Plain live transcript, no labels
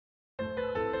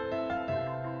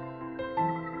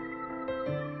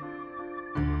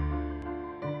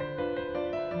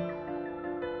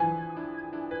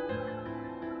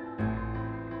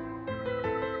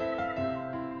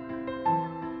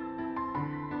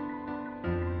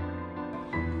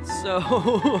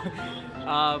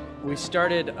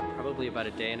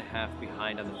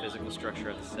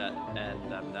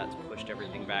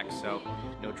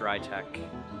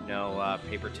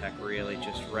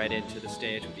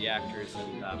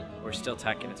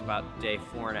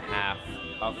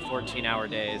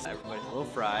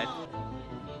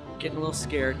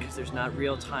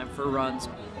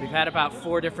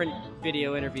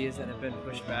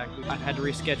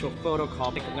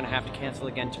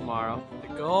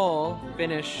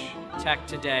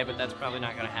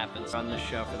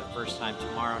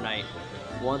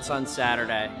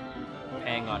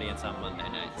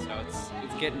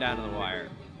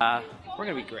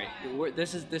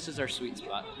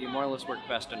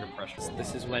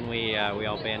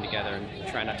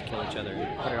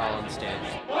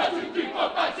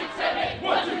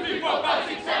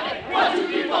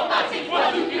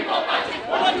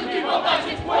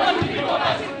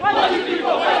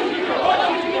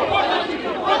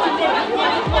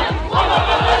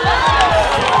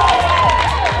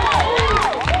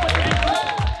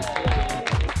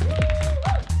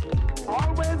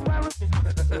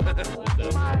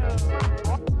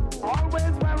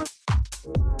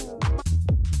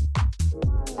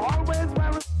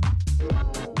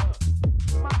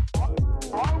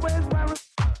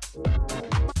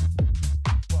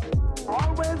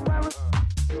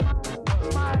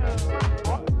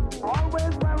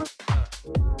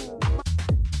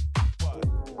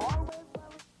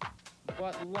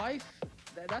But life,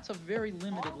 that's a very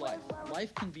limited life.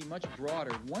 Life can be much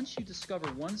broader once you discover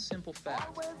one simple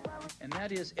fact, and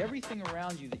that is everything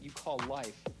around you that you call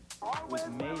life was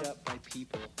made up by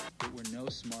people that were no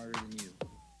smarter than you.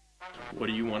 What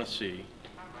do you want to see,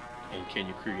 and can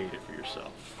you create it for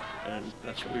yourself? And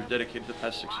that's what we've dedicated the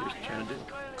past 6 years to trying to do.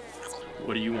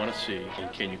 What do you want to see,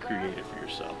 and can you create it for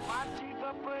yourself?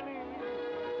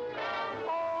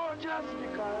 Just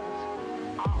because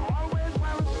I always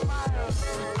wear a smile,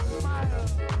 smile,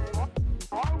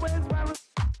 always wear a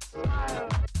smile,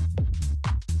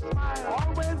 smile,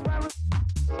 always wear a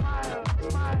smile,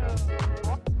 smile,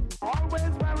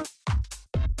 always wear a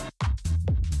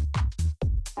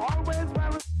always wear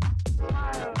a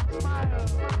smile, smile,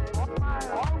 smile,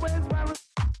 always wear a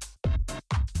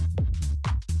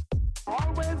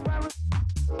always wear a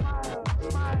smile,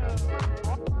 smile,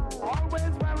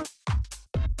 always wear a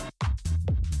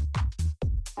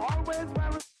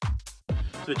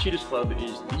So the Cheetahs Club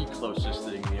is the closest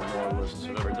thing the Amoralists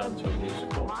have ever done to a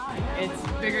musical. It's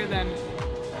bigger than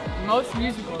most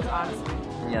musicals, honestly.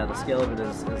 Yeah, the scale of it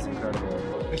is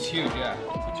incredible. It's huge, yeah.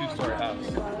 It's a two-story house.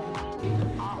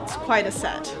 It's quite a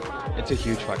set. It's a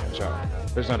huge fucking show.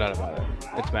 There's no doubt about it.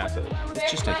 It's massive.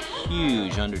 It's just a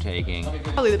huge undertaking.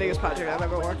 Probably the biggest project I've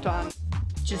ever worked on.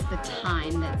 Just the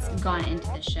time that's gone into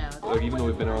the show. Like, even though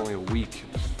we've been there only a week,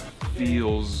 it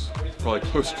feels probably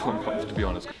close to a month, to be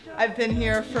honest. I've been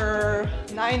here for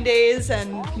 9 days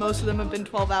and most of them have been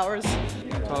 12 hours.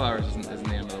 12 hours isn't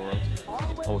the end of the world.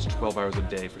 Almost 12 hours a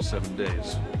day for 7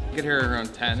 days. Get here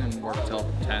around 10 and work till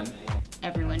 10.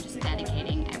 Everyone just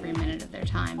dedicating every minute of their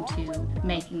time to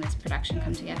making this production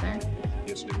come together.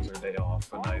 Yesterday was our day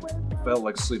off, and I felt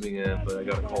like sleeping in, but I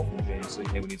got a call from James saying,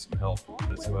 hey, we need some help.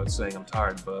 That's about saying I'm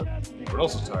tired, but everyone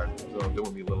else is tired. So don't want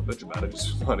to be a little bitch about it,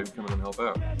 just thought I'd come in and help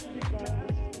out.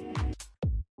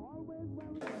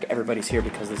 Everybody's here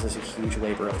because this is a huge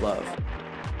labor of love.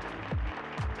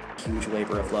 Huge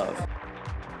labor of love.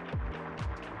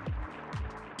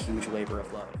 Huge labor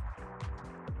of love.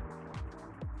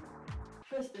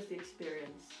 First there's the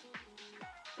experience.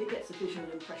 It gets a visual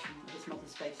impression of its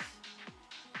mother's face.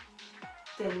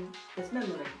 Then there's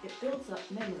memory. It builds up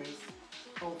memories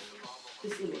of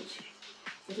this image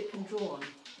that it can draw on.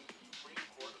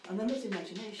 And then there's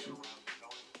imagination.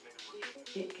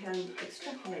 It can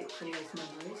extrapolate from those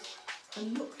memories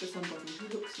and look for somebody who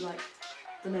looks like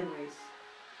the memories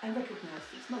and recognise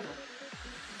its mother.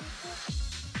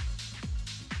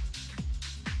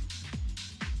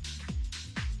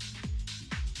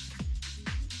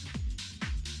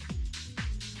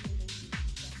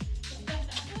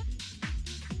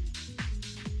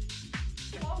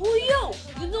 Who are you?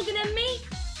 You looking at me?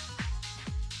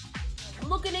 I'm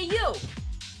looking at you.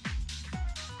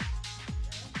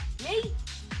 Me?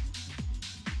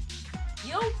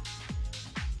 You?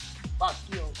 Fuck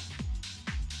you.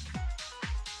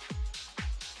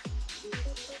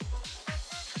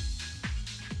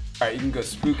 Alright, you can go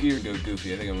spooky or go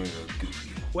goofy. I think I'm gonna go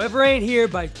goofy. Whoever ain't here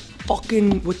by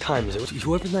fucking, what time is it?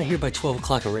 Whoever's not here by 12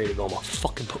 o'clock and ready to go, I'm gonna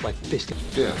fucking put my fist in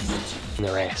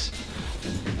their ass.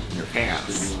 Your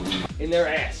ass. In their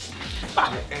ass.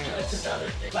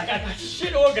 Like I got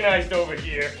shit organized over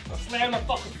here. I slammed my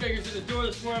fucking fingers in the door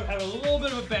this morning, having a little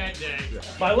bit of a bad day.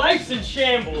 My life's in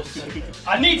shambles.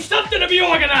 I need something to be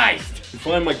organized. You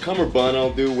find my cummerbund,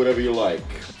 I'll do whatever you like.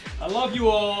 I love you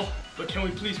all, but can we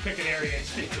please pick an area and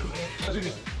stick to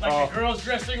it? Like the girls'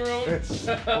 dressing room?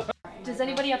 Does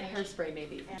anybody have hairspray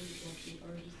maybe?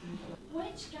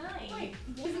 Which guy? Wait,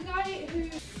 there's a guy who...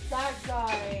 That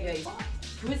guy. Yeah,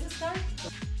 who is this guy?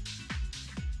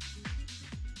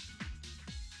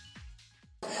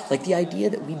 Like the idea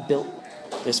that we built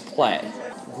this play,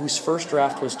 whose first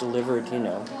draft was delivered, you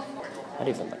know, not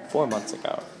even like 4 months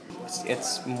ago.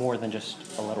 It's more than just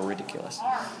a little ridiculous.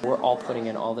 We're all putting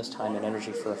in all this time and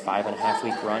energy for a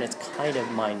 5.5-week run. It's kind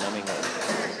of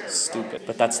mind-numbingly stupid.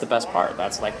 But that's the best part.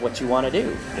 That's like what you want to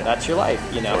do. That's your life,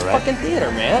 you know? It's fucking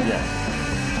theater, man. Yeah.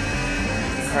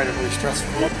 Incredibly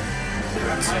stressful.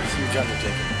 It's a huge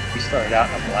undertaking. We started out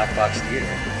in a black box theater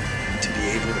to be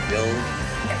able to build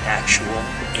an actual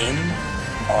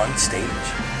on stage.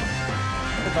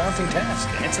 It's a daunting task,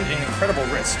 and it's an incredible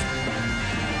risk.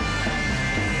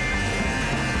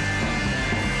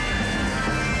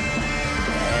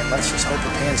 And let's just hope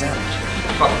it pans out.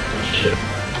 Fucking shit.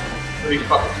 Let me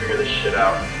fucking figure this shit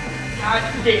out. God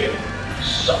damn it.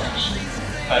 Sucks.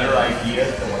 Better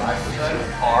ideas than what I presented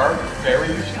are very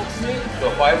useful to me. So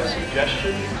if I have a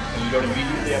suggestion and you don't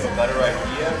immediately have a better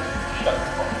idea, shut the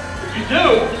fuck up. If you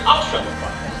do, I'll shut the fuck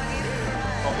up.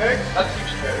 Okay? That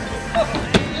seems fair to me. Oh,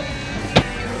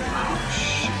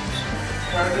 shit.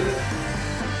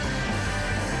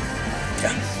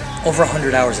 Yeah, over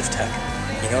 100 hours of tech.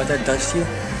 You know what that does to you?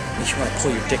 Makes you want to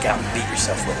pull your dick out and beat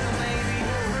yourself with it.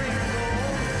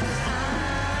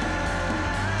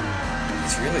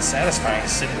 It's really satisfying to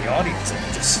sit in the audience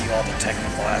and just see all the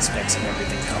technical aspects and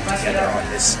everything come together on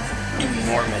this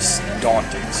enormous,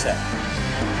 daunting set.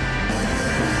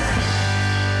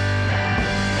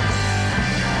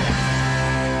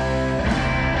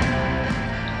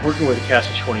 Working with a cast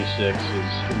of 26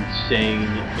 is insane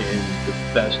in the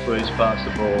best ways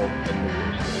possible and the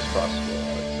worst ways possible.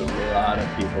 It's a lot of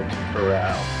people to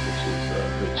corral, which is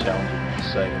really challenging and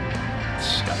exciting.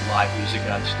 It's got live music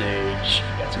on stage,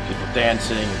 got some people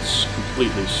dancing, it's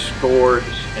completely scored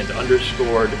and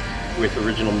underscored with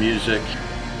original music.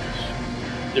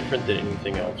 It's different than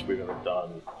anything else we've ever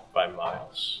done by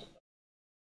miles.